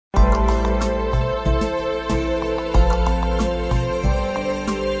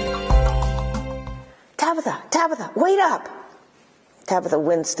Tabitha, Tabitha, wait up! Tabitha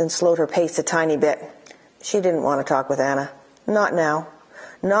winced and slowed her pace a tiny bit. She didn't want to talk with Anna. Not now.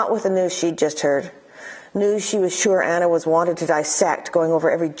 Not with the news she'd just heard. News she was sure Anna was wanted to dissect, going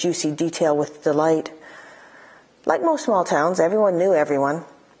over every juicy detail with delight. Like most small towns, everyone knew everyone.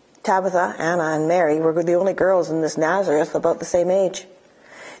 Tabitha, Anna, and Mary were the only girls in this Nazareth about the same age.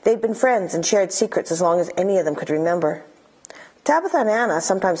 They'd been friends and shared secrets as long as any of them could remember. Tabitha and Anna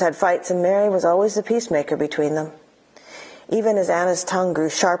sometimes had fights, and Mary was always the peacemaker between them. Even as Anna's tongue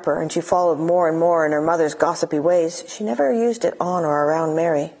grew sharper and she followed more and more in her mother's gossipy ways, she never used it on or around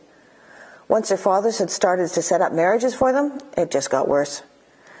Mary. Once their fathers had started to set up marriages for them, it just got worse.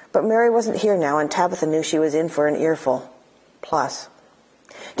 But Mary wasn't here now, and Tabitha knew she was in for an earful. Plus.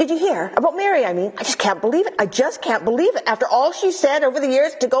 Did you hear? About Mary, I mean. I just can't believe it. I just can't believe it. After all she said over the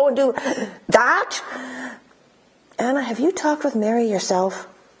years to go and do that. Anna, have you talked with Mary yourself?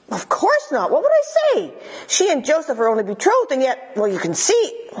 Of course not. What would I say? She and Joseph are only betrothed, and yet, well, you can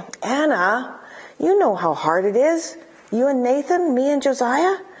see. Anna, you know how hard it is. You and Nathan, me and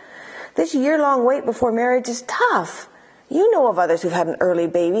Josiah. This year-long wait before marriage is tough. You know of others who've had an early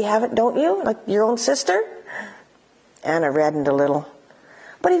baby, don't you? Like your own sister? Anna reddened a little.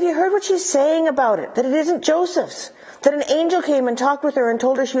 But have you heard what she's saying about it? That it isn't Joseph's. That an angel came and talked with her and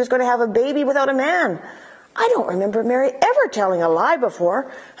told her she was going to have a baby without a man. I don't remember Mary ever telling a lie before.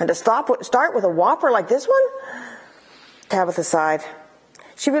 And to start with a whopper like this one? Tabitha sighed.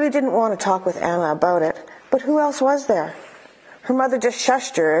 She really didn't want to talk with Anna about it. But who else was there? Her mother just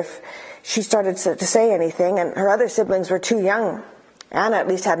shushed her if she started to say anything, and her other siblings were too young. Anna at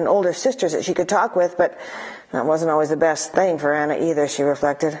least had an older sister that she could talk with, but that wasn't always the best thing for Anna either, she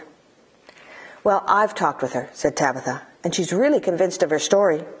reflected. Well, I've talked with her, said Tabitha, and she's really convinced of her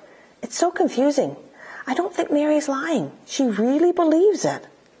story. It's so confusing. I don't think Mary's lying. She really believes it.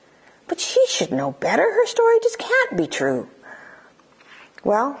 But she should know better. Her story just can't be true.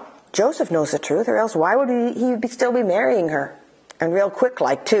 Well, Joseph knows the truth, or else why would he still be marrying her? And real quick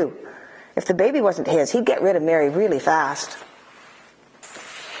like, too. If the baby wasn't his, he'd get rid of Mary really fast.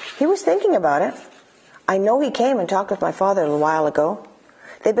 He was thinking about it. I know he came and talked with my father a little while ago.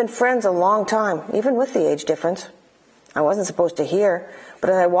 They've been friends a long time, even with the age difference. I wasn't supposed to hear, but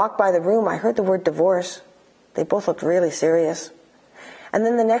as I walked by the room, I heard the word divorce. They both looked really serious. And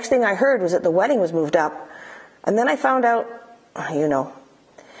then the next thing I heard was that the wedding was moved up. And then I found out, you know.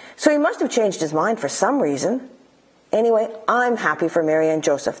 So he must have changed his mind for some reason. Anyway, I'm happy for Mary and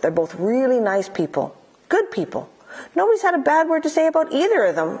Joseph. They're both really nice people. Good people. Nobody's had a bad word to say about either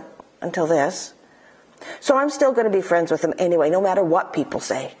of them until this. So I'm still going to be friends with them anyway, no matter what people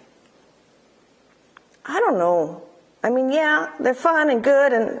say. I don't know. I mean, yeah, they're fun and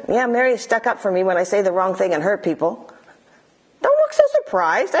good, and yeah, Mary stuck up for me when I say the wrong thing and hurt people. Don't look so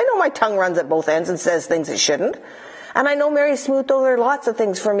surprised. I know my tongue runs at both ends and says things it shouldn't. And I know Mary smoothed over lots of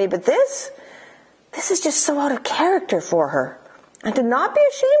things for me, but this is just so out of character for her. And to not be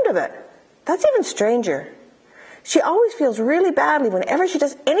ashamed of it, that's even stranger. She always feels really badly whenever she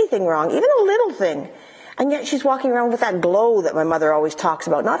does anything wrong, even a little thing. And yet she's walking around with that glow that my mother always talks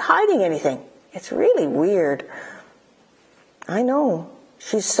about, not hiding anything. It's really weird. I know.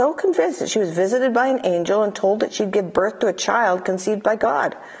 She's so convinced that she was visited by an angel and told that she'd give birth to a child conceived by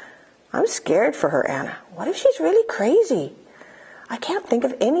God. I'm scared for her, Anna. What if she's really crazy? I can't think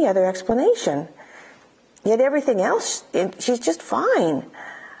of any other explanation. Yet everything else, she's just fine.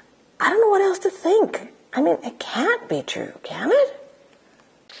 I don't know what else to think. I mean, it can't be true, can it?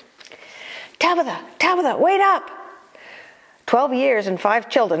 Tabitha, wait up! 12 years and 5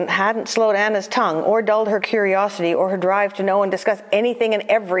 children hadn't slowed Anna's tongue or dulled her curiosity or her drive to know and discuss anything and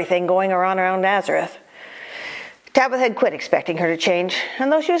everything going around Nazareth. Tabitha had quit expecting her to change, and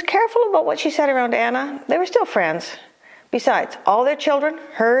though she was careful about what she said around Anna, they were still friends. Besides, all their children,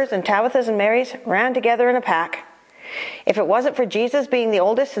 hers and Tabitha's and Mary's, ran together in a pack. If it wasn't for Jesus being the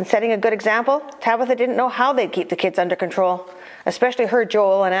oldest and setting a good example, Tabitha didn't know how they'd keep the kids under control, especially her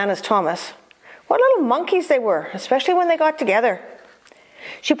Joel and Anna's Thomas. What little monkeys they were, especially when they got together.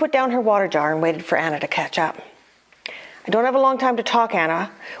 She put down her water jar and waited for Anna to catch up. I don't have a long time to talk,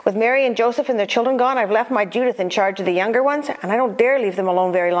 Anna. With Mary and Joseph and their children gone, I've left my Judith in charge of the younger ones, and I don't dare leave them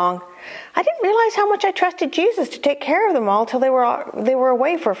alone very long. I didn't realize how much I trusted Jesus to take care of them all till they were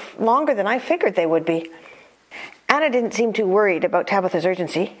away for longer than I figured they would be. Anna didn't seem too worried about Tabitha's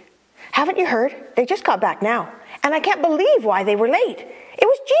urgency. Haven't you heard? They just got back now, and I can't believe why they were late. It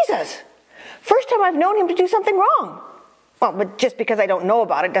was Jesus. First time I've known him to do something wrong. Well, but just because I don't know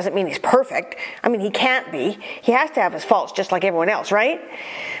about it doesn't mean he's perfect. I mean, he can't be. He has to have his faults just like everyone else, right?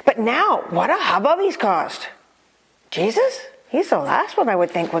 But now, what a hubbub he's caused. Jesus? He's the last one I would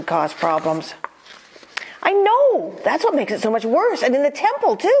think would cause problems. I know. That's what makes it so much worse. And in the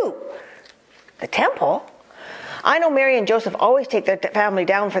temple, too. The temple? I know Mary and Joseph always take their family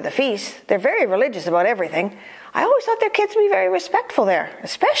down for the feast. They're very religious about everything. I always thought their kids would be very respectful there,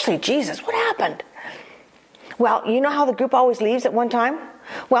 especially Jesus. What happened? Well, you know how the group always leaves at one time?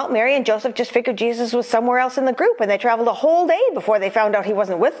 Well, Mary and Joseph just figured Jesus was somewhere else in the group, and they traveled a whole day before they found out he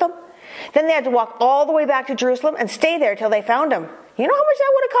wasn't with them. Then they had to walk all the way back to Jerusalem and stay there till they found him. You know how much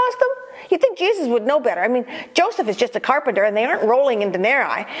that would have cost them? You'd think Jesus would know better. I mean, Joseph is just a carpenter, and they aren't rolling in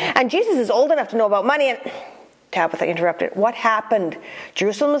denarii. And Jesus is old enough to know about money, and... Tabitha interrupted. What happened?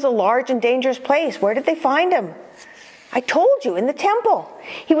 Jerusalem is a large and dangerous place. Where did they find him? I told you, in the temple.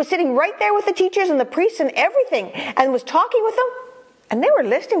 He was sitting right there with the teachers and the priests and everything, and was talking with them. And they were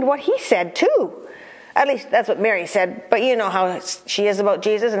listening to what he said, too. At least that's what Mary said. But you know how she is about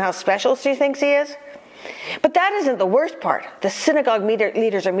Jesus and how special she thinks he is. But that isn't the worst part. The synagogue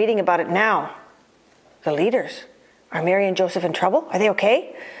leaders are meeting about it now. The leaders? Are Mary and Joseph in trouble? Are they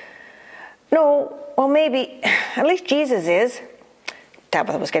okay? No, well, maybe. At least Jesus is.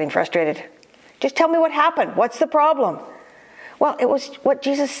 Tabitha was getting frustrated. Just tell me what happened. What's the problem? Well, it was what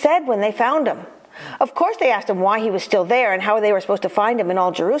Jesus said when they found him. Of course they asked him why he was still there and how they were supposed to find him in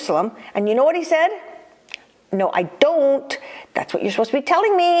all Jerusalem. And you know what he said? No, I don't. That's what you're supposed to be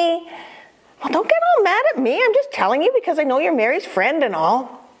telling me. Well, don't get all mad at me. I'm just telling you because I know you're Mary's friend and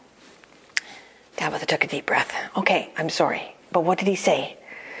all. Tabitha took a deep breath. Okay, I'm sorry. But what did he say?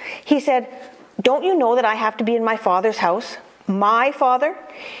 He said, don't you know that I have to be in my Father's house? My Father?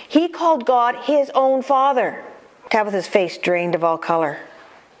 He called God his own Father. Tabitha's face drained of all color.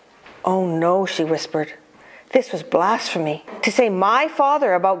 Oh no, she whispered. This was blasphemy. To say my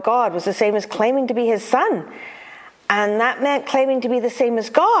Father about God was the same as claiming to be his son. And that meant claiming to be the same as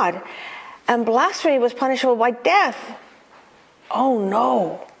God. And blasphemy was punishable by death. Oh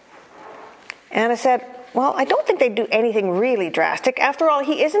no. Anna said, well, I don't think they'd do anything really drastic. After all,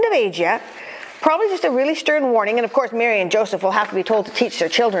 he isn't of age yet. Probably just a really stern warning. And of course, Mary and Joseph will have to be told to teach their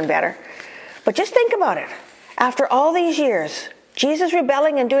children better. But just think about it. After all these years, Jesus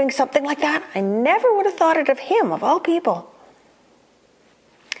rebelling and doing something like that, I never would have thought it of him, of all people.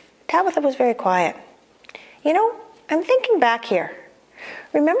 Tabitha was very quiet. You know, I'm thinking back here.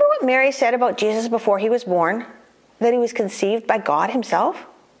 Remember what Mary said about Jesus before he was born? That he was conceived by God himself?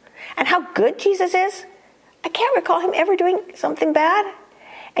 And how good Jesus is? I can't recall him ever doing something bad.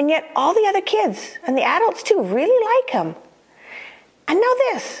 And yet all the other kids, and the adults too, really like him. And now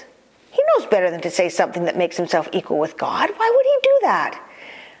this. He knows better than to say something that makes himself equal with God. Why would he do that?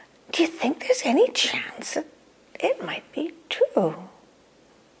 Do you think there's any chance that it might be true?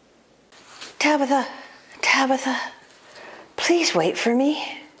 Tabitha, please wait for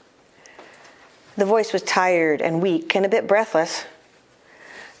me. The voice was tired and weak and a bit breathless.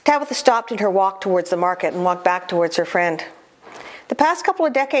 Tabitha stopped in her walk towards the market and walked back towards her friend. The past couple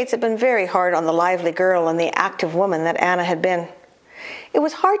of decades had been very hard on the lively girl and the active woman that Anna had been. It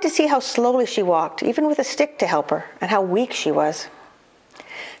was hard to see how slowly she walked, even with a stick to help her, and how weak she was.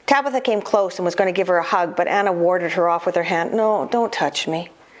 Tabitha came close and was going to give her a hug, but Anna warded her off with her hand. No, don't touch me.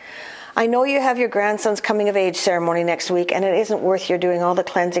 I know you have your grandson's coming of age ceremony next week, and it isn't worth your doing all the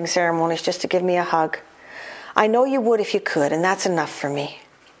cleansing ceremonies just to give me a hug. I know you would if you could, and that's enough for me.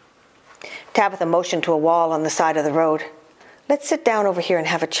 Tabitha motioned to a wall on the side of the road. Let's sit down over here and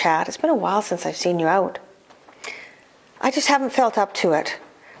have a chat. It's been a while since I've seen you out. I just haven't felt up to it.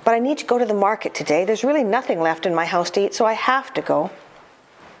 But I need to go to the market today. There's really nothing left in my house to eat, so I have to go.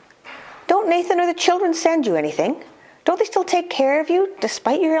 Don't Nathan or the children send you anything? Don't they still take care of you,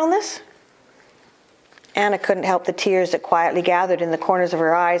 despite your illness? Anna couldn't help the tears that quietly gathered in the corners of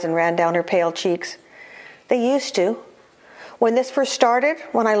her eyes and ran down her pale cheeks. They used to. When this first started,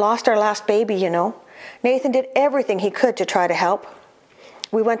 when I lost our last baby, you know, Nathan did everything he could to try to help.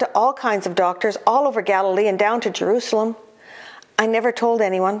 We went to all kinds of doctors all over Galilee and down to Jerusalem. I never told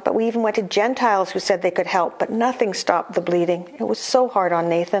anyone, but we even went to Gentiles who said they could help, but nothing stopped the bleeding. It was so hard on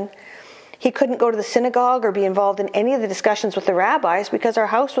Nathan. He couldn't go to the synagogue or be involved in any of the discussions with the rabbis because our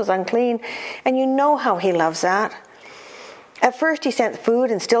house was unclean, and you know how he loves that. At first he sent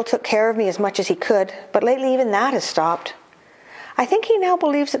food and still took care of me as much as he could, but lately even that has stopped. I think he now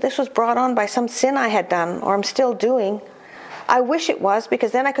believes that this was brought on by some sin I had done, or am still doing. I wish it was,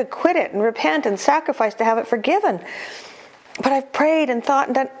 because then I could quit it and repent and sacrifice to have it forgiven. But I've prayed and thought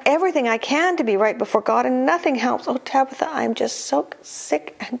and done everything I can to be right before God, and nothing helps. Oh, Tabitha, I'm just so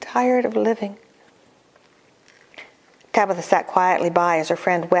sick and tired of living. Tabitha sat quietly by as her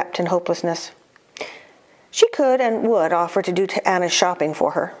friend wept in hopelessness. She could and would offer to do Anna's shopping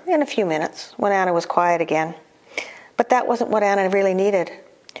for her in a few minutes, when Anna was quiet again. But that wasn't what Anna really needed.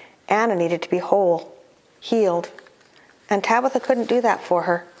 Anna needed to be whole. healed. And Tabitha couldn't do that for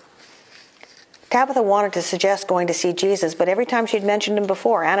her. Tabitha wanted to suggest going to see Jesus, but every time she'd mentioned him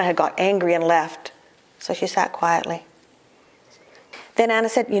before, Anna had got angry and left. So she sat quietly. Then Anna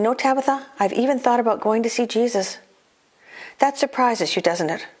said, "You know, Tabitha, I've even thought about going to see Jesus." "That surprises you, doesn't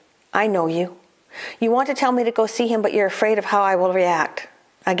it? I know you. You want to tell me to go see him, but you're afraid of how I will react.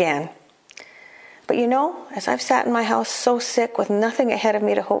 Again. But you know, as I've sat in my house so sick with nothing ahead of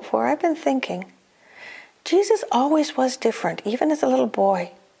me to hope for, I've been thinking, Jesus always was different, even as a little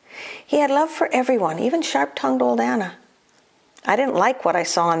boy. He had love for everyone, even sharp-tongued old Anna. I didn't like what I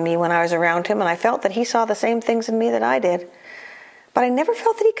saw in me when I was around him, and I felt that he saw the same things in me that I did. But I never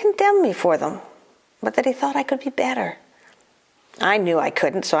felt that he condemned me for them, but that he thought I could be better. I knew I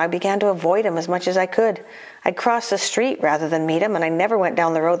couldn't, so I began to avoid him as much as I could. I'd cross the street rather than meet him, and I never went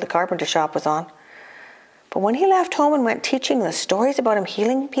down the road the carpenter shop was on. But when he left home and went teaching, the stories about him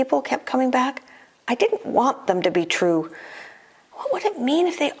healing people kept coming back. I didn't want them to be true. What would it mean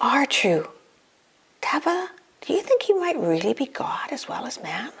if they are true? Tabitha, do you think he might really be God as well as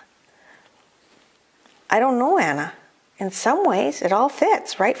man?" "I don't know, Anna. In some ways, it all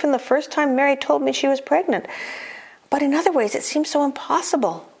fits, right from the first time Mary told me she was pregnant. But in other ways, it seems so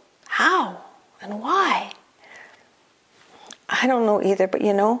impossible. How and why?" "I don't know either, but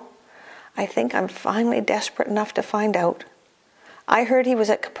you know, I think I'm finally desperate enough to find out. I heard he was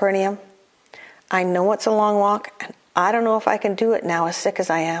at Capernaum. I know it's a long walk, and I don't know if I can do it now as sick as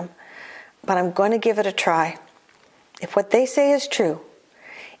I am, but I'm going to give it a try. If what they say is true,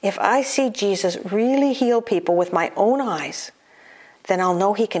 if I see Jesus really heal people with my own eyes, then I'll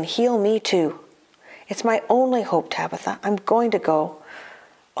know he can heal me too. It's my only hope, Tabitha. I'm going to go.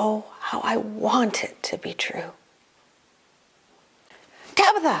 Oh, how I want it to be true."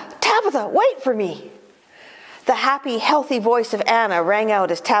 "Tabitha, Tabitha, wait for me." The happy, healthy voice of Anna rang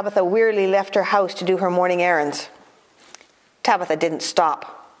out as Tabitha wearily left her house to do her morning errands. Tabitha didn't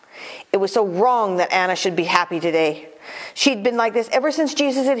stop. It was so wrong that Anna should be happy today. She'd been like this ever since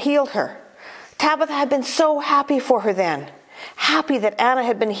Jesus had healed her. Tabitha had been so happy for her then. Happy that Anna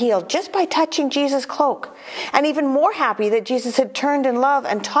had been healed just by touching Jesus' cloak. And even more happy that Jesus had turned in love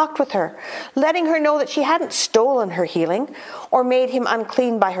and talked with her, letting her know that she hadn't stolen her healing or made him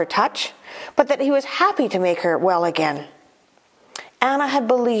unclean by her touch, but that he was happy to make her well again. Anna had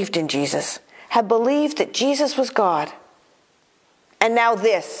believed in Jesus, had believed that Jesus was God. And now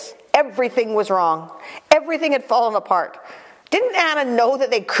this. Everything was wrong. Everything had fallen apart. Didn't Anna know that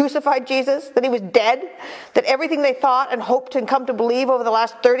they crucified Jesus? That he was dead? That everything they thought and hoped and come to believe over the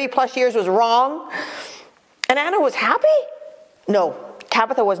last 30 plus years was wrong? And Anna was happy? No,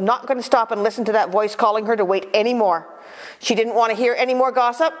 Tabitha was not going to stop and listen to that voice calling her to wait anymore. She didn't want to hear any more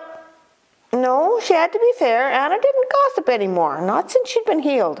gossip. No, she had to be fair. Anna didn't gossip anymore, not since she'd been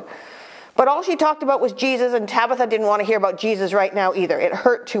healed. But all she talked about was Jesus, and Tabitha didn't want to hear about Jesus right now either. It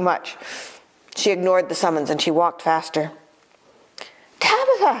hurt too much. She ignored the summons and she walked faster.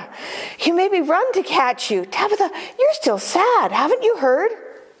 "Tabitha, you made me run to catch you. Tabitha, you're still sad. Haven't you heard?"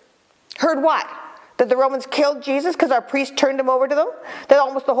 "Heard what? That the Romans killed Jesus because our priest turned him over to them? That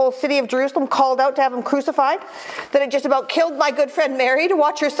almost the whole city of Jerusalem called out to have him crucified? That it just about killed my good friend Mary to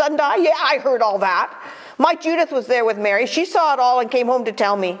watch her son die? Yeah, I heard all that. My Judith was there with Mary. She saw it all and came home to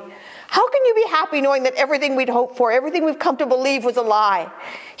tell me. How can you be happy knowing that everything we'd hoped for, everything we've come to believe was a lie?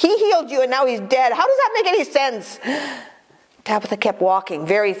 He healed you and now he's dead. How does that make any sense?" Tabitha kept walking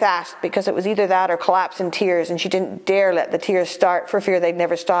very fast because it was either that or collapse in tears, and she didn't dare let the tears start for fear they'd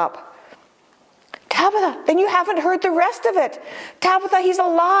never stop. "Tabitha, then you haven't heard the rest of it. Tabitha, he's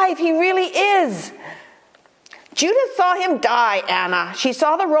alive. He really is." "Judith saw him die, Anna. She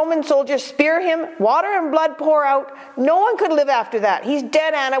saw the Roman soldiers spear him, water and blood pour out. No one could live after that. He's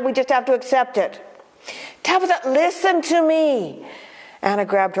dead, Anna. We just have to accept it." "Tabitha, listen to me." Anna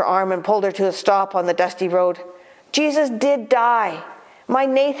grabbed her arm and pulled her to a stop on the dusty road. "Jesus did die. My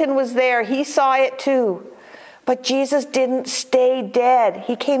Nathan was there. He saw it too. But Jesus didn't stay dead.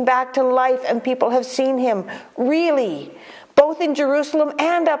 He came back to life and people have seen him. Really. Both in Jerusalem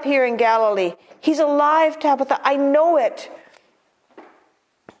and up here in Galilee. He's alive, Tabitha. I know it."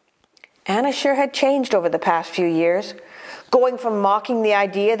 Anna sure had changed over the past few years, going from mocking the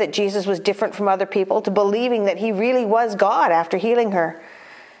idea that Jesus was different from other people to believing that he really was God after healing her.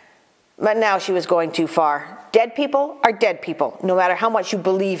 But now she was going too far. Dead people are dead people, no matter how much you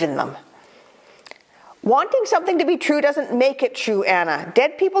believe in them. Wanting something to be true doesn't make it true, Anna.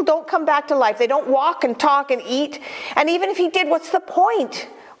 Dead people don't come back to life. They don't walk and talk and eat. And even if he did, what's the point?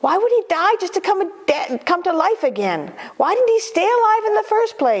 Why would he die just to come to life again? Why didn't he stay alive in the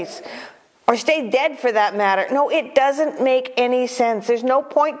first place? Or stay dead for that matter. No, it doesn't make any sense. There's no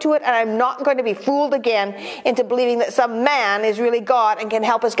point to it, and I'm not going to be fooled again into believing that some man is really God and can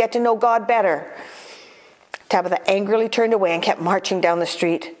help us get to know God better. Tabitha angrily turned away and kept marching down the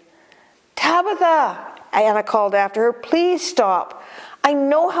street. Tabitha, Anna called after her, please stop. I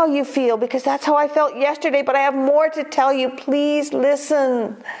know how you feel because that's how I felt yesterday, but I have more to tell you. Please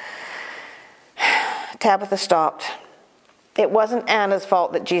listen. Tabitha stopped. It wasn't Anna's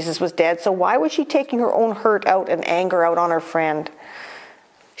fault that Jesus was dead, so why was she taking her own hurt out and anger out on her friend?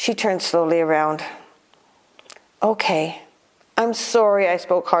 She turned slowly around. Okay, I'm sorry I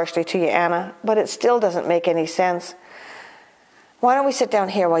spoke harshly to you, Anna, but it still doesn't make any sense. Why don't we sit down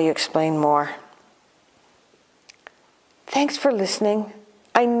here while you explain more? Thanks for listening.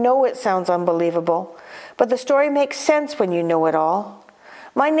 I know it sounds unbelievable, but the story makes sense when you know it all.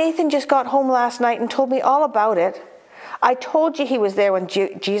 My Nathan just got home last night and told me all about it. I told you he was there when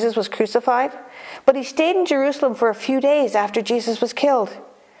Jesus was crucified, but he stayed in Jerusalem for a few days after Jesus was killed.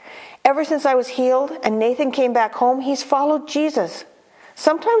 Ever since I was healed and Nathan came back home, he's followed Jesus.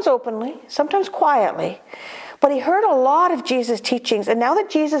 Sometimes openly, sometimes quietly. But he heard a lot of Jesus' teachings, and now that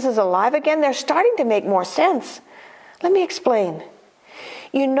Jesus is alive again, they're starting to make more sense. Let me explain.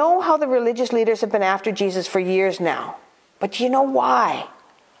 You know how the religious leaders have been after Jesus for years now, but do you know why?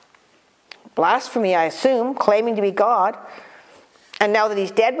 Blasphemy, I assume, claiming to be God. And now that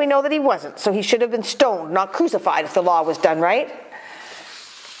he's dead, we know that he wasn't. So he should have been stoned, not crucified if the law was done right.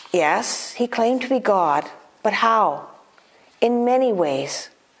 Yes, he claimed to be God. But how? In many ways.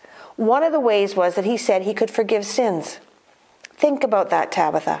 One of the ways was that he said he could forgive sins. Think about that,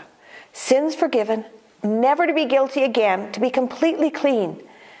 Tabitha. Sins forgiven, never to be guilty again, to be completely clean.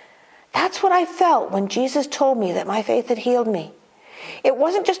 That's what I felt when Jesus told me that my faith had healed me. It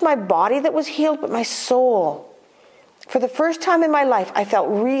wasn't just my body that was healed, but my soul. For the first time in my life, I felt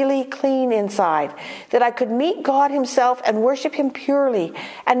really clean inside, that I could meet God himself and worship him purely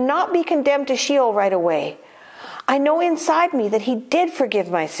and not be condemned to Sheol right away. I know inside me that he did forgive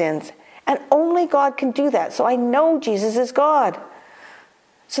my sins, and only God can do that, so I know Jesus is God.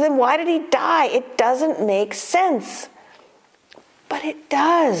 So then why did he die? It doesn't make sense. But it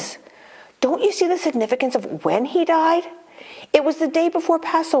does. Don't you see the significance of when he died? It was the day before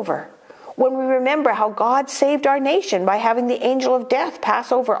Passover, when we remember how God saved our nation by having the angel of death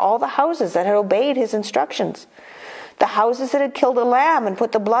pass over all the houses that had obeyed his instructions. The houses that had killed a lamb and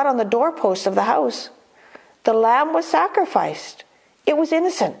put the blood on the doorposts of the house. The lamb was sacrificed. It was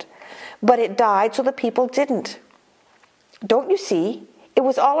innocent, but it died so the people didn't. Don't you see? It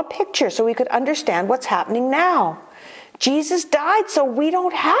was all a picture so we could understand what's happening now. Jesus died so we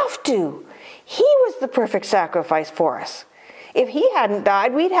don't have to. He was the perfect sacrifice for us. If he hadn't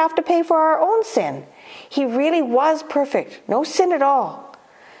died, we'd have to pay for our own sin. He really was perfect. No sin at all.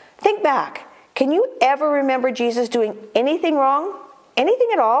 Think back. Can you ever remember Jesus doing anything wrong? Anything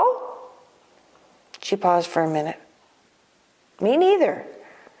at all? She paused for a minute. Me neither.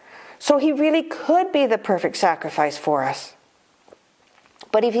 So he really could be the perfect sacrifice for us.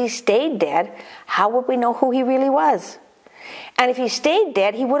 But if he stayed dead, how would we know who he really was? And if he stayed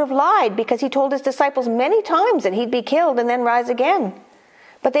dead, he would have lied because he told his disciples many times that he'd be killed and then rise again.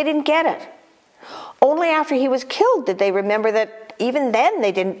 But they didn't get it. Only after he was killed did they remember that even then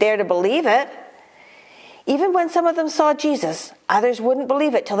they didn't dare to believe it. Even when some of them saw Jesus, others wouldn't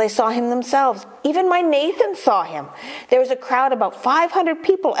believe it till they saw him themselves. Even my Nathan saw him. There was a crowd about 500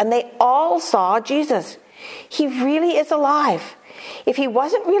 people and they all saw Jesus. He really is alive. If he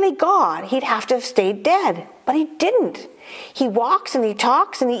wasn't really God, he'd have to have stayed dead. But he didn't. He walks and he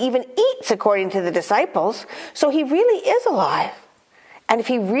talks and he even eats according to the disciples. So he really is alive. And if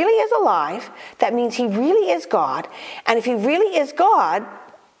he really is alive, that means he really is God. And if he really is God,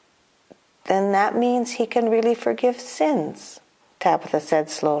 then that means he can really forgive sins, Tabitha said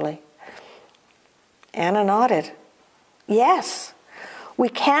slowly. Anna nodded. Yes, we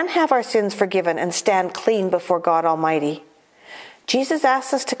can have our sins forgiven and stand clean before God Almighty. Jesus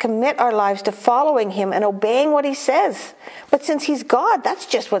asks us to commit our lives to following him and obeying what he says. But since he's God, that's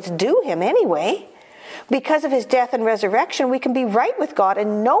just what's due him anyway. Because of his death and resurrection, we can be right with God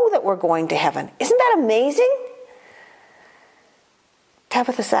and know that we're going to heaven. Isn't that amazing?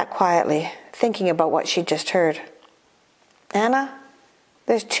 Tabitha sat quietly, thinking about what she'd just heard. Anna,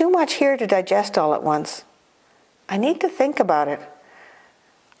 there's too much here to digest all at once. I need to think about it.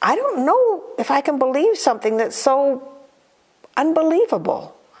 I don't know if I can believe something that's so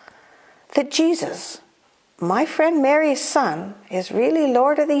unbelievable. That Jesus, my friend Mary's son, is really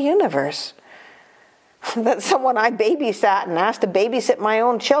Lord of the universe. That someone I babysat and asked to babysit my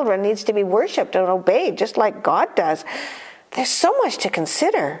own children needs to be worshipped and obeyed just like God does. There's so much to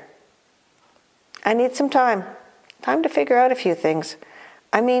consider. I need some time. Time to figure out a few things.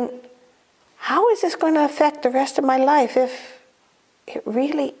 I mean, how is this going to affect the rest of my life if it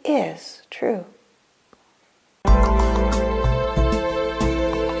really is true?